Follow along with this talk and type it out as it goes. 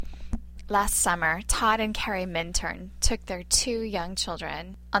Last summer, Todd and Carrie Minturn took their 2 young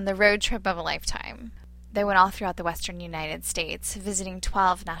children on the road trip of a lifetime. They went all throughout the western United States, visiting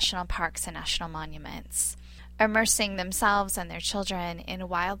 12 national parks and national monuments, immersing themselves and their children in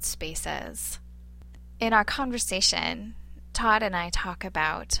wild spaces. In our conversation, Todd and I talk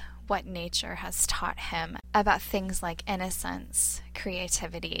about what nature has taught him about things like innocence,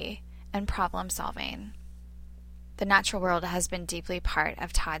 creativity, and problem solving. The natural world has been deeply part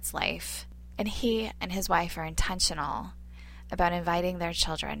of Todd's life, and he and his wife are intentional about inviting their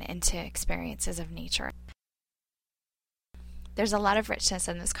children into experiences of nature. There's a lot of richness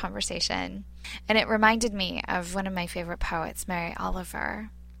in this conversation, and it reminded me of one of my favorite poets, Mary Oliver,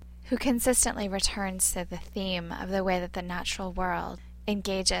 who consistently returns to the theme of the way that the natural world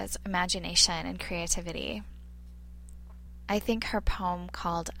engages imagination and creativity. I think her poem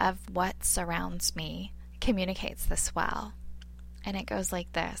called Of What Surrounds Me communicates this well, and it goes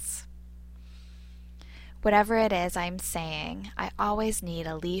like this. Whatever it is I'm saying, I always need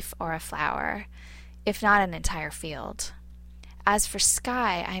a leaf or a flower, if not an entire field. As for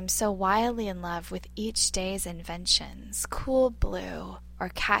sky, I am so wildly in love with each day's inventions, cool blue, or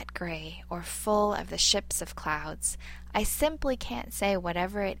cat gray, or full of the ships of clouds. I simply can't say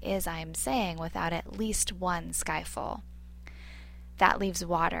whatever it is I am saying without at least one skyful. That leaves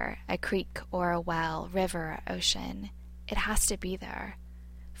water, a creek or a well, river or ocean. It has to be there,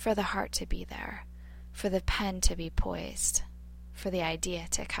 for the heart to be there, for the pen to be poised, for the idea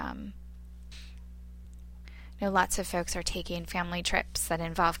to come. You know, lots of folks are taking family trips that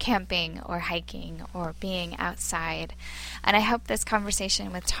involve camping or hiking or being outside, and I hope this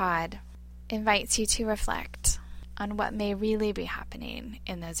conversation with Todd invites you to reflect on what may really be happening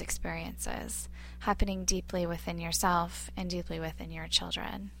in those experiences, happening deeply within yourself and deeply within your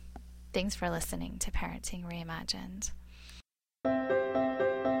children. Thanks for listening to Parenting Reimagined.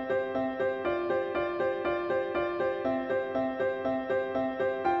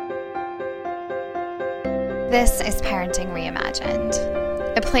 This is Parenting Reimagined,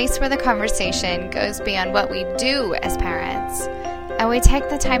 a place where the conversation goes beyond what we do as parents, and we take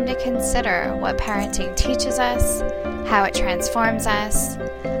the time to consider what parenting teaches us, how it transforms us,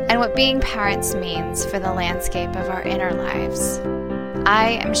 and what being parents means for the landscape of our inner lives.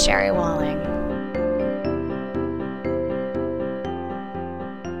 I am Sherry Walling.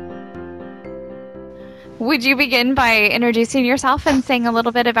 Would you begin by introducing yourself and saying a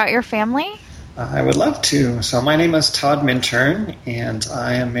little bit about your family? I would love to. So my name is Todd Minturn, and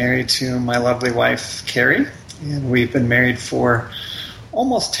I am married to my lovely wife, Carrie. And we've been married for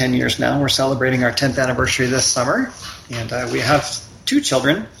almost 10 years now. We're celebrating our 10th anniversary this summer. And we have 2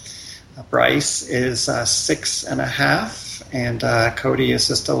 children. Bryce is 6.5, and Cody is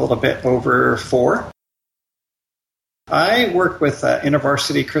just a little bit over 4. I work with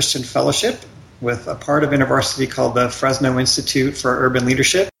InterVarsity Christian Fellowship, with a part of InterVarsity called the Fresno Institute for Urban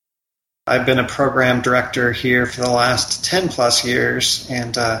Leadership. I've been a program director here for the last 10 plus years,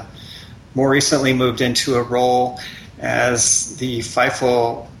 and more recently moved into a role as the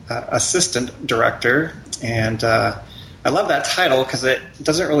FIFO assistant director. And I love that title because it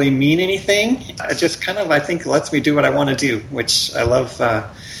doesn't really mean anything. It just kind of, I think, lets me do what I want to do, which I love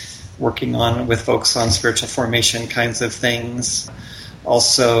working on with folks on spiritual formation kinds of things.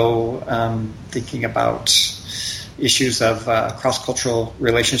 Also thinking about issues of cross-cultural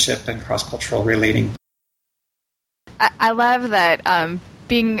relationship and cross-cultural relating. I love that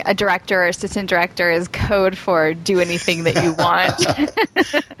being a director or assistant director is code for do anything that you want.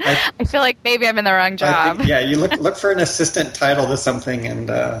 I feel like maybe I'm in the wrong job. Think, you look for an assistant title to something, and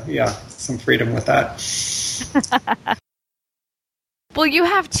some freedom with that. Well, you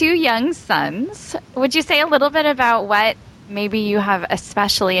have 2 young sons. Would you say a little bit about what maybe you have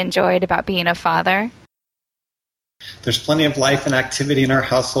especially enjoyed about being a father? There's plenty of life and activity in our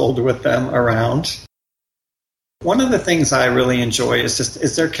household with them around. One of the things I really enjoy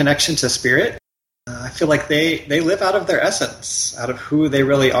is their connection to spirit. I feel like they live out of their essence, out of who they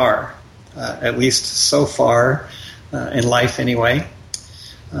really are, at least so far in life anyway.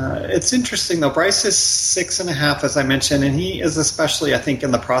 It's interesting, though. Bryce is 6.5, as I mentioned, and he is especially, I think,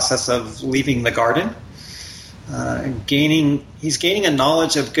 in the process of leaving the garden. He's gaining a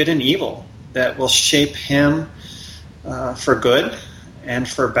knowledge of good and evil that will shape him for good and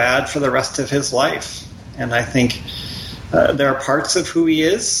for bad for the rest of his life. And I think there are parts of who he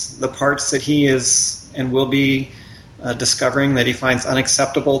is, the parts that he is and will be discovering that he finds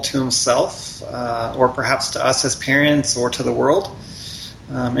unacceptable to himself or perhaps to us as parents or to the world.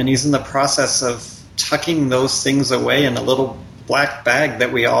 And he's in the process of tucking those things away in a little black bag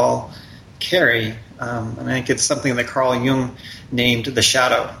that we all carry. And I think it's something that Carl Jung named the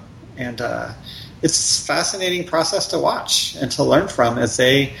shadow. And it's a fascinating process to watch and to learn from as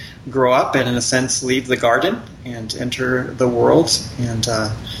they grow up and, in a sense, leave the garden and enter the world. And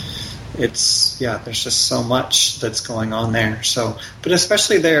there's just so much that's going on there. So, but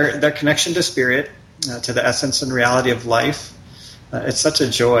especially their connection to spirit, to the essence and reality of life. It's such a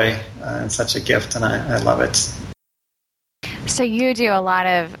joy and such a gift, and I love it. So you do a lot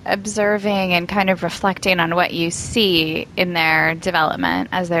of observing and kind of reflecting on what you see in their development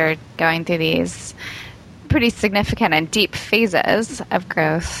as they're going through these pretty significant and deep phases of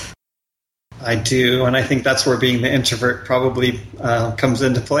growth. I do, and I think that's where being the introvert probably comes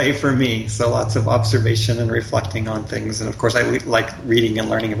into play for me. So lots of observation and reflecting on things. And of course, I like reading and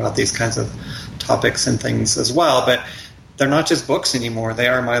learning about these kinds of topics and things as well. But they're not just books anymore. They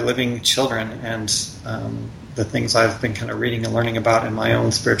are my living children. And the things I've been kind of reading and learning about in my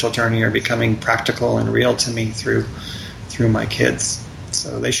own spiritual journey are becoming practical and real to me through my kids.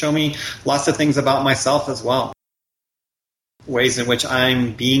 So they show me lots of things about myself as well. Ways in which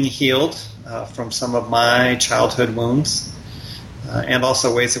I'm being healed from some of my childhood wounds, and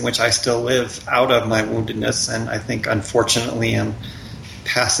also ways in which I still live out of my woundedness. And I think, unfortunately, I'm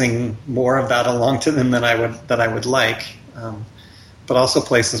passing more of that along to them than I would like. But also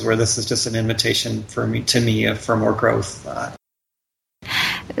places where this is just an invitation for me for more growth.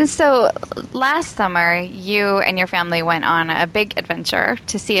 So last summer, you and your family went on a big adventure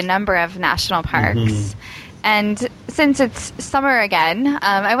to see a number of national parks. Mm-hmm. And since it's summer again,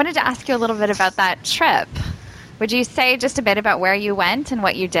 I wanted to ask you a little bit about that trip. Would you say just a bit about where you went and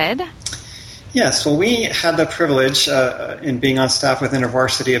what you did? Yes, well, we had the privilege in being on staff with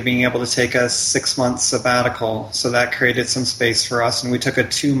InterVarsity of being able to take a 6-month sabbatical. So that created some space for us, and we took a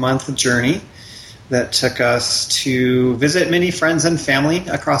 2-month journey that took us to visit many friends and family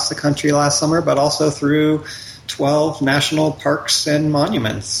across the country last summer, but also through 12 national parks and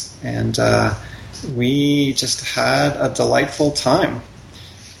monuments. And we just had a delightful time.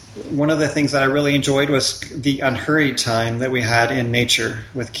 One of the things that I really enjoyed was the unhurried time that we had in nature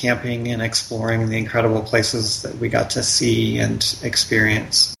with camping and exploring the incredible places that we got to see and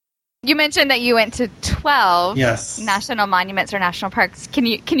experience. You mentioned that you went to 12 yes. national monuments or national parks. Can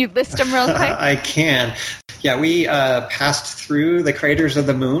you list them real quick? I can. Yeah, we passed through the Craters of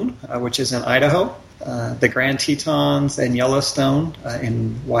the Moon, which is in Idaho, the Grand Tetons and Yellowstone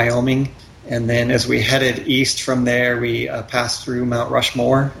in Wyoming. And then as we headed east from there, we passed through Mount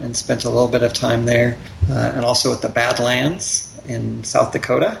Rushmore and spent a little bit of time there, and also at the Badlands in South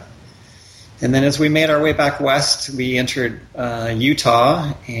Dakota. And then as we made our way back west, we entered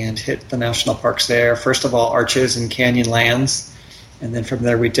Utah and hit the national parks there. First of all, Arches and Canyonlands. And then from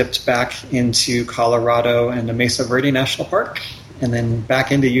there, we dipped back into Colorado and the Mesa Verde National Park. And then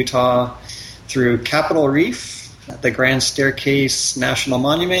back into Utah through Capitol Reef, the Grand Staircase National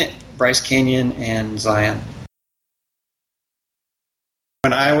Monument, Bryce Canyon, and Zion.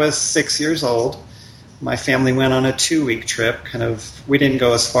 When I was 6 years old, my family went on a 2-week trip. We didn't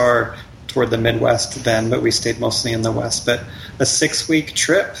go as far toward the Midwest then, but we stayed mostly in the West. But a 6-week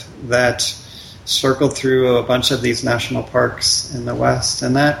trip that circled through a bunch of these national parks in the West.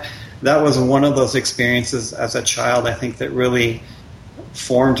 And that was one of those experiences as a child, I think, that really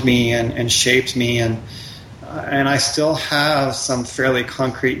formed me and shaped me. And I still have some fairly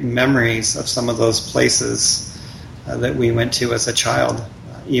concrete memories of some of those places that we went to as a child,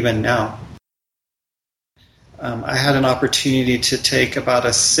 even now. I had an opportunity to take about a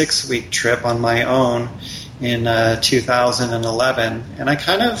 6-week trip on my own in 2011, and I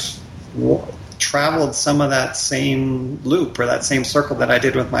kind of traveled some of that same loop or that same circle that I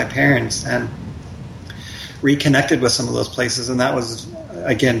did with my parents and reconnected with some of those places, and that was,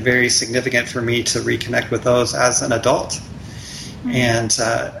 again, very significant for me to reconnect with those as an adult.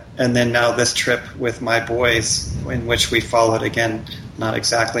 Mm-hmm. And then now this trip with my boys, in which we followed, again, not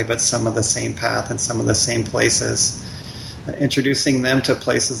exactly, but some of the same path and some of the same places, introducing them to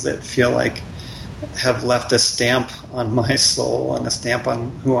places that feel like have left a stamp on my soul and a stamp on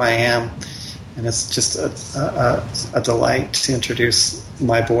who I am. And it's just a delight to introduce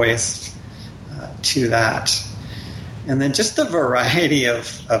my boys to that. And then just the variety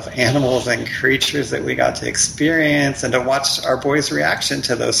of animals and creatures that we got to experience and to watch our boys' reaction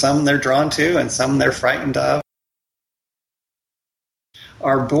to those. Some they're drawn to and some they're frightened of.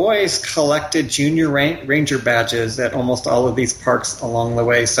 Our boys collected junior ranger badges at almost all of these parks along the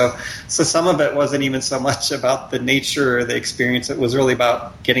way. So some of it wasn't even so much about the nature or the experience. It was really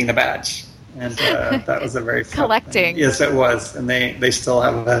about getting the badge. And that was a very fun collecting. Thing. Yes, it was. And they still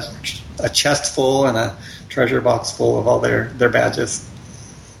have a chest full and a treasure box full of all their badges.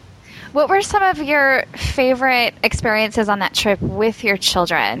 What were some of your favorite experiences on that trip with your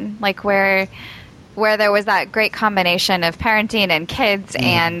children? Like where there was that great combination of parenting and kids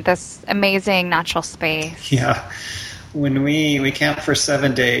and this amazing natural space. Yeah. When we camped for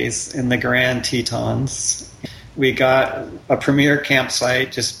 7 days in the Grand Tetons, we got a premier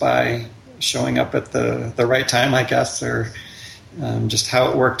campsite just by showing up at the right time, I guess, or just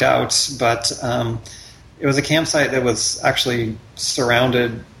how it worked out. But it was a campsite that was actually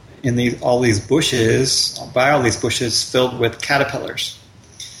surrounded in all these bushes filled with caterpillars.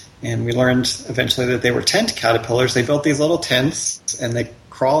 And we learned eventually that they were tent caterpillars. They built these little tents, and they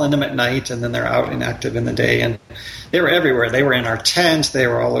crawl in them at night, and then they're out and active in the day. And they were everywhere. They were in our tent. They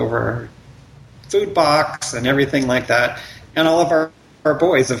were all over our food box and everything like that. And all of our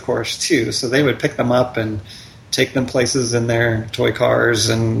boys, of course, too. So they would pick them up and take them places in their toy cars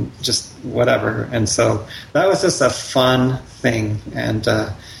and just whatever. And so that was just a fun thing. And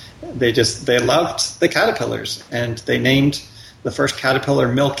they loved the caterpillars. And they named the first caterpillar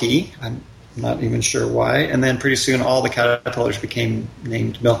Milky. I'm not even sure why. And then pretty soon all the caterpillars became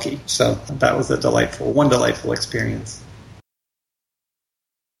named Milky. So that was one delightful experience.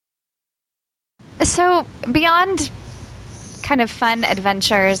 So beyond kind of fun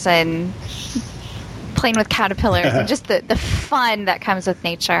adventures and playing with caterpillars and just the fun that comes with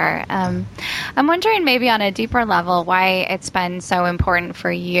nature, I'm wondering maybe on a deeper level why it's been so important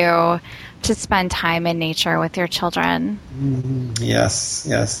for you to spend time in nature with your children. Yes.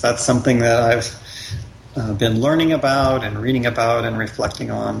 That's something that I've been learning about and reading about and reflecting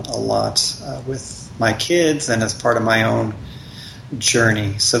on a lot with my kids and as part of my own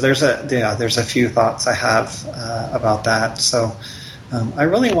journey. So there's a few thoughts I have about that. So I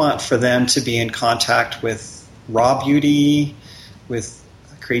really want for them to be in contact with raw beauty, with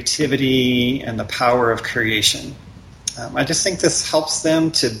creativity, and the power of creation. I just think this helps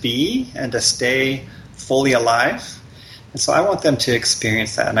them to be and to stay fully alive. And so I want them to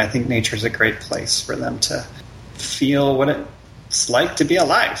experience that. And I think nature is a great place for them to feel what it's like to be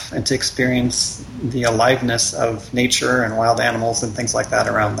alive and to experience the aliveness of nature and wild animals and things like that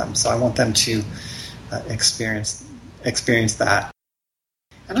around them. So I want them to experience that.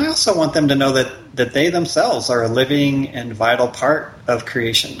 And I also want them to know that they themselves are a living and vital part of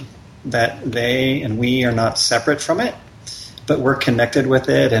creation, that they and we are not separate from it, but we're connected with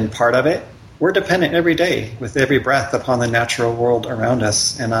it and part of it. We're dependent every day with every breath upon the natural world around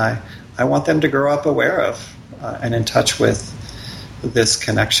us. And I want them to grow up aware of and in touch with this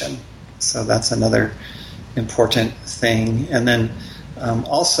connection. So that's another important thing. And then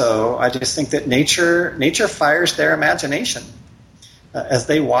also, I just think that nature fires their imagination. As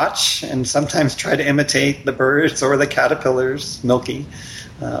they watch and sometimes try to imitate the birds or the caterpillars, Milky,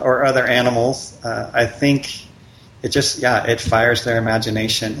 or other animals, I think it fires their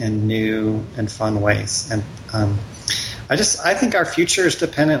imagination in new and fun ways. And I think our future is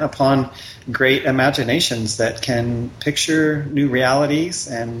dependent upon great imaginations that can picture new realities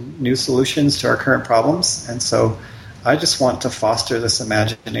and new solutions to our current problems. And so I just want to foster this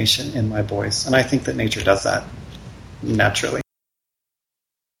imagination in my boys. And I think that nature does that naturally.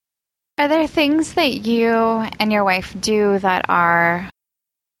 Are there things that you and your wife do that are,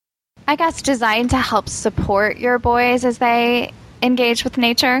 I guess, designed to help support your boys as they engage with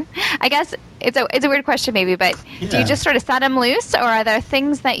nature? I guess it's a weird question maybe, but do you just sort of set them loose, or are there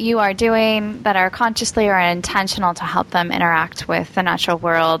things that you are doing that are consciously or intentional to help them interact with the natural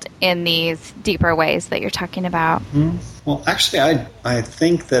world in these deeper ways that you're talking about? Well, actually, I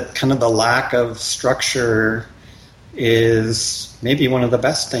think that kind of the lack of structure is maybe one of the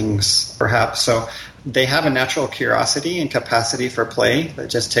best things, perhaps. So they have a natural curiosity and capacity for play that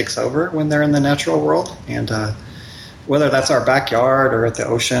just takes over when they're in the natural world. And whether that's our backyard or at the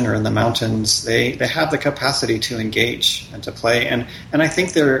ocean or in the mountains, they have the capacity to engage and to play. And I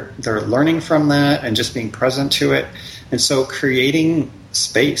think they're learning from that and just being present to it. And so creating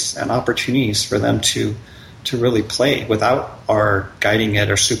space and opportunities for them to really play without our guiding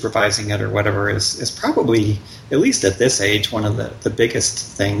it or supervising it or whatever is probably, at least at this age, one of the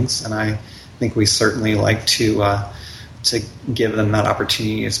biggest things. And I think we certainly like to give them that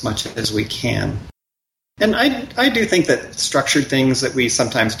opportunity as much as we can. And I do think that structured things that we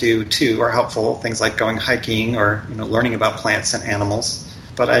sometimes do too are helpful, things like going hiking or learning about plants and animals.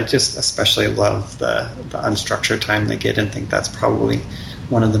 But I just especially love the unstructured time they get and think that's probably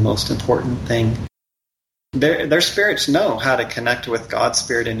one of the most important things. Their spirits know how to connect with God's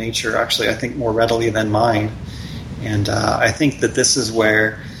spirit in nature, actually, I think more readily than mine. And I think that this is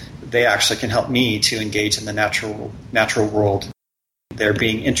where they actually can help me to engage in the natural world. They're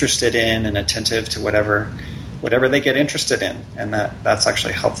being interested in and attentive to whatever they get interested in, and that's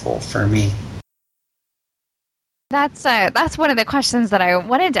actually helpful for me. That's one of the questions that I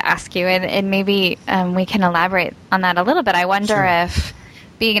wanted to ask you, and maybe we can elaborate on that a little bit. I wonder if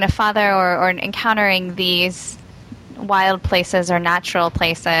being a father or encountering these wild places or natural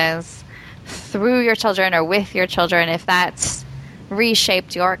places through your children or with your children, if that's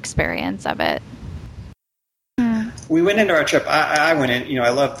reshaped your experience of it. We went into our trip. I went in. I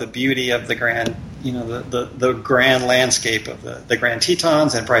love the beauty of the grand, the grand landscape of the Grand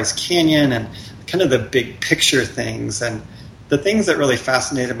Tetons and Bryce Canyon and kind of the big picture things. And the things that really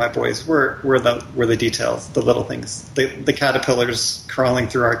fascinated my boys were the details, the little things, the caterpillars crawling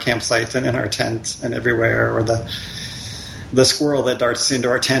through our campsite and in our tent and everywhere, or the squirrel that darts into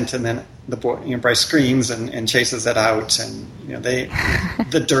our tent and then the boy, Bryce screams and chases it out, and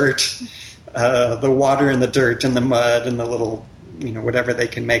the dirt. The water and the dirt and the mud and the little, whatever they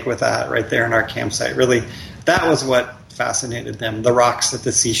can make with that right there in our campsite. Really, that was what fascinated them. The rocks at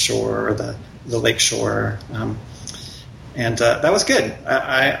the seashore or the lake shore. And that was good.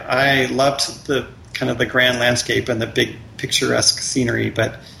 I loved the kind of the grand landscape and the big picturesque scenery,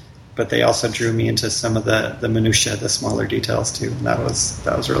 but they also drew me into some of the minutiae, the smaller details too. And that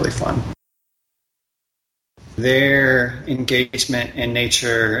was really fun. Their engagement in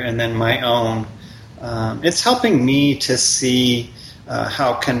nature and then my own, it's helping me to see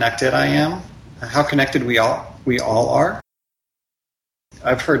how connected I am, how connected we all are.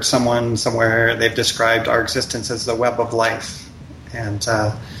 I've heard someone somewhere, they've described our existence as the web of life. And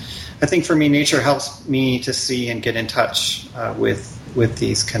I think for me, nature helps me to see and get in touch with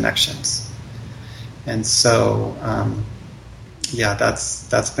these connections. And so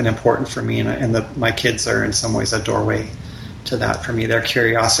that's been important for me, and my kids are in some ways a doorway to that for me. Their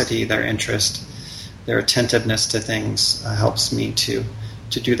curiosity, their interest, their attentiveness to things helps me to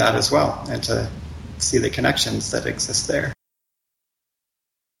do that as well, and to see the connections that exist there.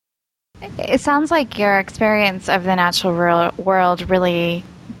 It sounds like your experience of the natural world really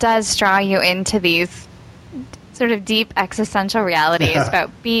does draw you into these sort of deep existential realities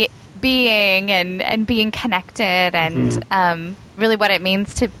about being and being connected and really what it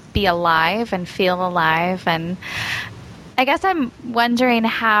means to be alive and feel alive. And I guess I'm wondering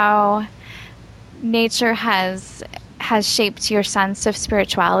how nature has shaped your sense of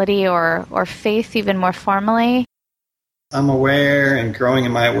spirituality or faith even more formally. I'm aware and growing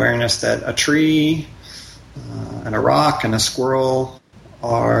in my awareness that a tree and a rock and a squirrel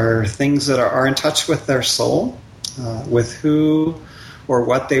are things that are in touch with their soul, with who or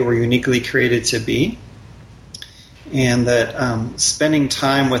what they were uniquely created to be, and that spending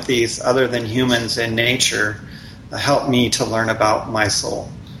time with these other than humans in nature helped me to learn about my soul,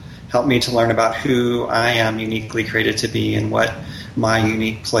 helped me to learn about who I am uniquely created to be and what my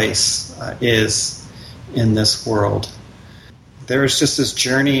unique place is in this world. There's just this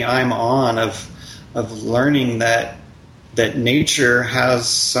journey I'm on of learning that nature has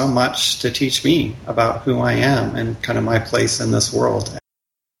so much to teach me about who I am and kind of my place in this world.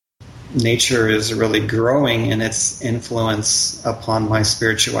 Nature is really growing in its influence upon my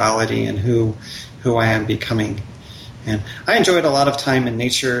spirituality and who I am becoming. And I enjoyed a lot of time in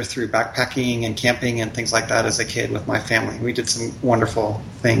nature through backpacking and camping and things like that as a kid with my family. We did some wonderful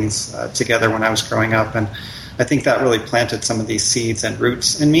things together when I was growing up, and I think that really planted some of these seeds and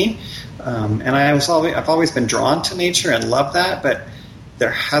roots in me. And I've always been drawn to nature and love that, but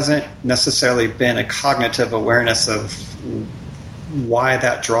there hasn't necessarily been a cognitive awareness of why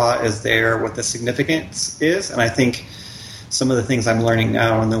that draw is there, what the significance is. And I think some of the things I'm learning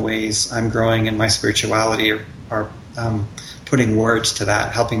now and the ways I'm growing in my spirituality are putting words to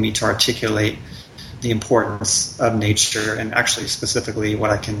that, helping me to articulate the importance of nature and actually specifically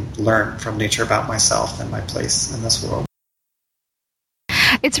what I can learn from nature about myself and my place in this world.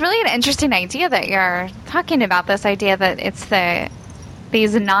 It's really an interesting idea that you're talking about, this idea that it's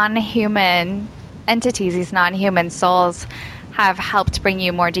these non-human entities, these non-human souls have helped bring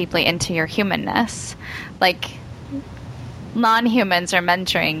you more deeply into your humanness. Like non-humans are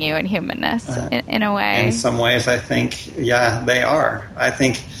mentoring you in humanness in a way. In some ways, I think, yeah, they are. If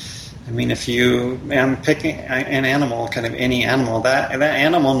I'm picking an animal, kind of any animal, that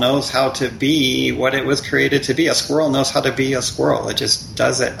animal knows how to be what it was created to be. A squirrel knows how to be a squirrel. It just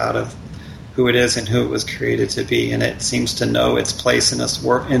does it out of who it is and who it was created to be, and it seems to know its place in this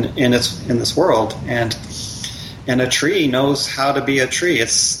world. And a tree knows how to be a tree.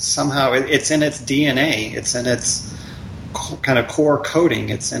 It's in its DNA. It's in its kind of core coding.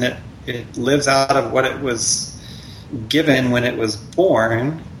 It's in it. It lives out of what it was given when it was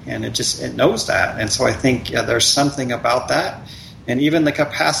born. And it knows that. And so I think there's something about that. And even the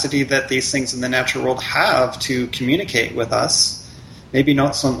capacity that these things in the natural world have to communicate with us, maybe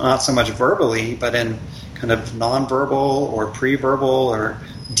not so much verbally, but in kind of nonverbal or pre-verbal or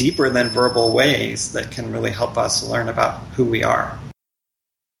deeper than verbal ways that can really help us learn about who we are.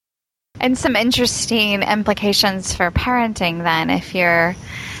 And some interesting implications for parenting then, if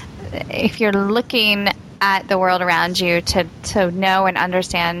you're looking at the world around you to know and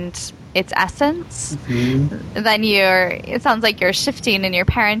understand its essence, then it sounds like you're shifting in your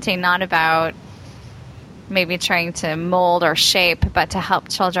parenting, not about maybe trying to mold or shape, but to help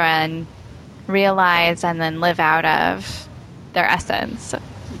children realize and then live out of their essence.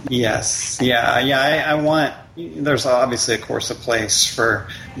 Yes. Yeah. I want, there's obviously, of course, a place for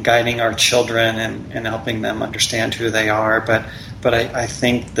guiding our children and helping them understand who they are. But I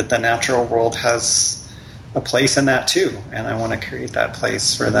think that the natural world has a place in that too. And I want to create that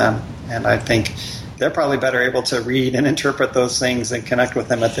place for them. And I think they're probably better able to read and interpret those things and connect with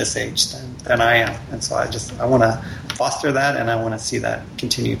them at this age than I am. And so I want to foster that, and I want to see that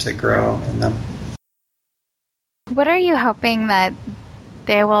continue to grow in them. What are you hoping that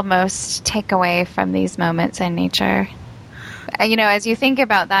they will most take away from these moments in nature? As you think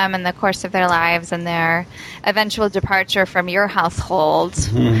about them in the course of their lives and their eventual departure from your household,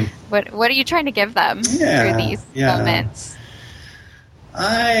 what are you trying to give them through these moments?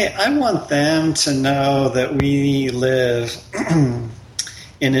 I want them to know that we live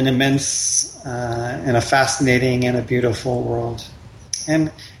in an immense, in a fascinating and a beautiful world,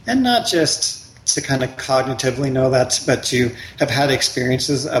 and not just to kind of cognitively know that, but to have had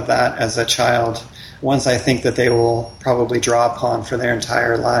experiences of that as a child, ones I think that they will probably draw upon for their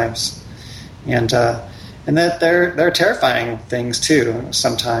entire lives, and that they're terrifying things too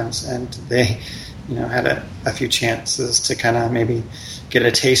sometimes, and they had a few chances to kind of maybe get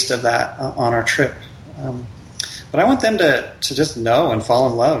a taste of that on our trip. But I want them to just know and fall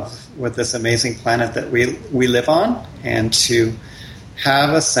in love with this amazing planet that we live on, and to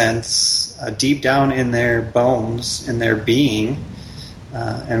have a sense deep down in their bones, in their being,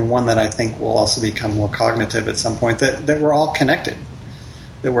 and one that I think will also become more cognitive at some point, that we're all connected,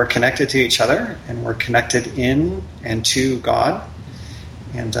 that we're connected to each other, and we're connected in and to God.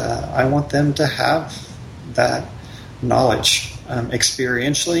 And I want them to have that knowledge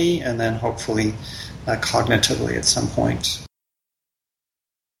experientially, and then hopefully cognitively at some point.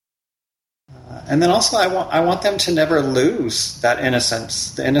 And then also I want them to never lose that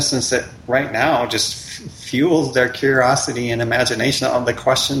innocence, the innocence that right now just fuels their curiosity and imagination on the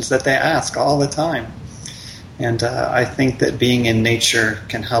questions that they ask all the time. And I think that being in nature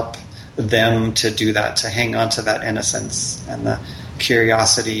can help them to do that, to hang on to that innocence and the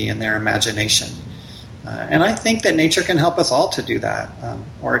curiosity and their imagination. And I think that nature can help us all to do that,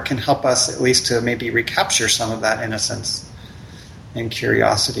 or it can help us at least to maybe recapture some of that innocence and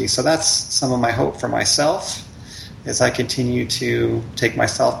curiosity. So that's some of my hope for myself as I continue to take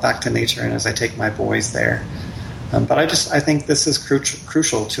myself back to nature and as I take my boys there. But I think this is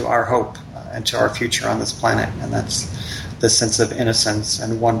crucial to our hope and to our future on this planet, and that's the sense of innocence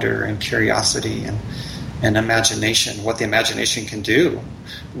and wonder and curiosity and imagination, what the imagination can do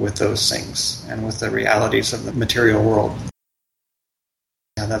with those things and with the realities of the material world.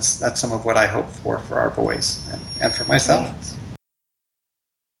 Yeah, that's some of what I hope for our boys and for myself.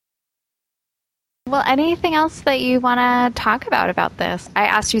 Well, anything else that you want to talk about this? I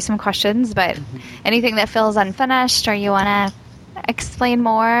asked you some questions, but anything that feels unfinished or you want to explain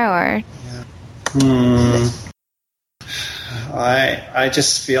more? Or I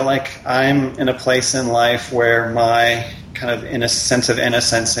just feel like I'm in a place in life where my kind of sense of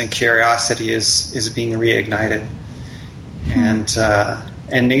innocence and curiosity is being reignited,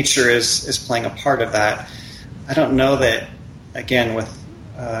 and nature is playing a part of that. I don't know that, again,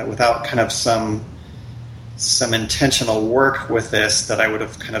 without kind of some intentional work with this, that I would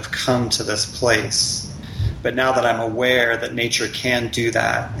have kind of come to this place. But now that I'm aware that nature can do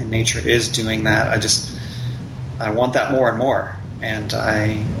that and nature is doing that, I want that more and more. And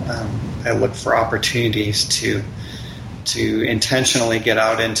I look for opportunities to intentionally get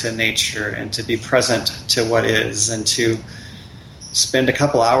out into nature and to be present to what is, and to spend a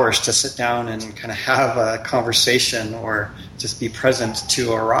couple hours to sit down and kind of have a conversation, or just be present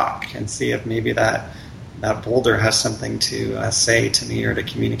to a rock and see if maybe that boulder has something to say to me or to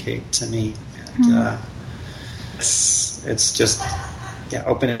communicate to me. And, it's just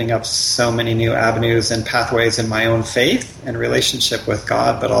opening up so many new avenues and pathways in my own faith and relationship with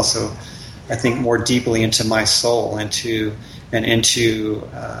God, but also I think more deeply into my soul, into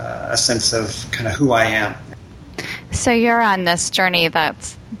a sense of kind of who I am. So you're on this journey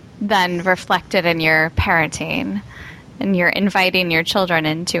that's then reflected in your parenting, and you're inviting your children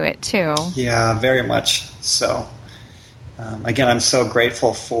into it too. Yeah, very much so. Again, I'm so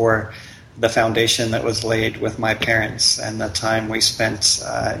grateful for the foundation that was laid with my parents and the time we spent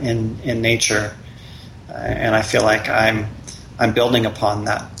in nature. And I feel like I'm building upon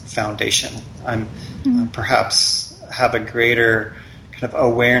that foundation. I'm perhaps have a greater kind of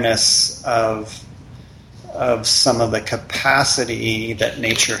awareness of some of the capacity that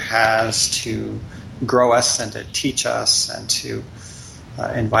nature has to grow us and to teach us and to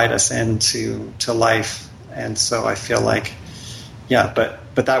invite us into life. And so I feel like, but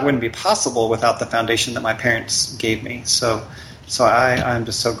that wouldn't be possible without the foundation that my parents gave me. So I'm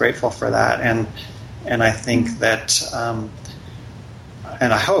just so grateful for that. And I think that,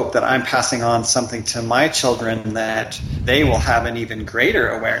 and I hope that I'm passing on something to my children that they will have an even greater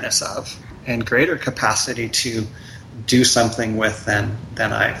awareness of and greater capacity to do something with than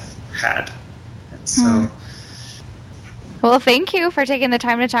I've had. And so, well, thank you for taking the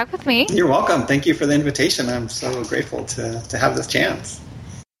time to talk with me. You're welcome. Thank you for the invitation. I'm so grateful to have this chance.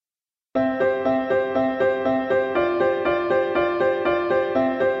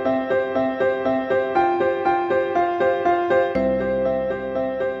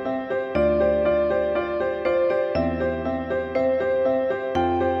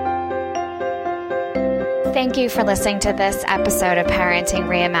 Thank you for listening to this episode of Parenting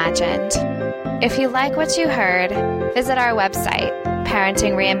Reimagined. If you like what you heard, visit our website,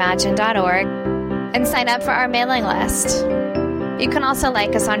 parentingreimagined.org, and sign up for our mailing list. You can also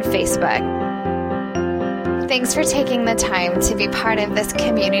like us on Facebook. Thanks for taking the time to be part of this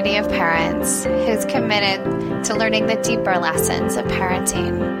community of parents who's committed to learning the deeper lessons of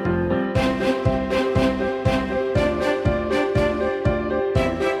parenting.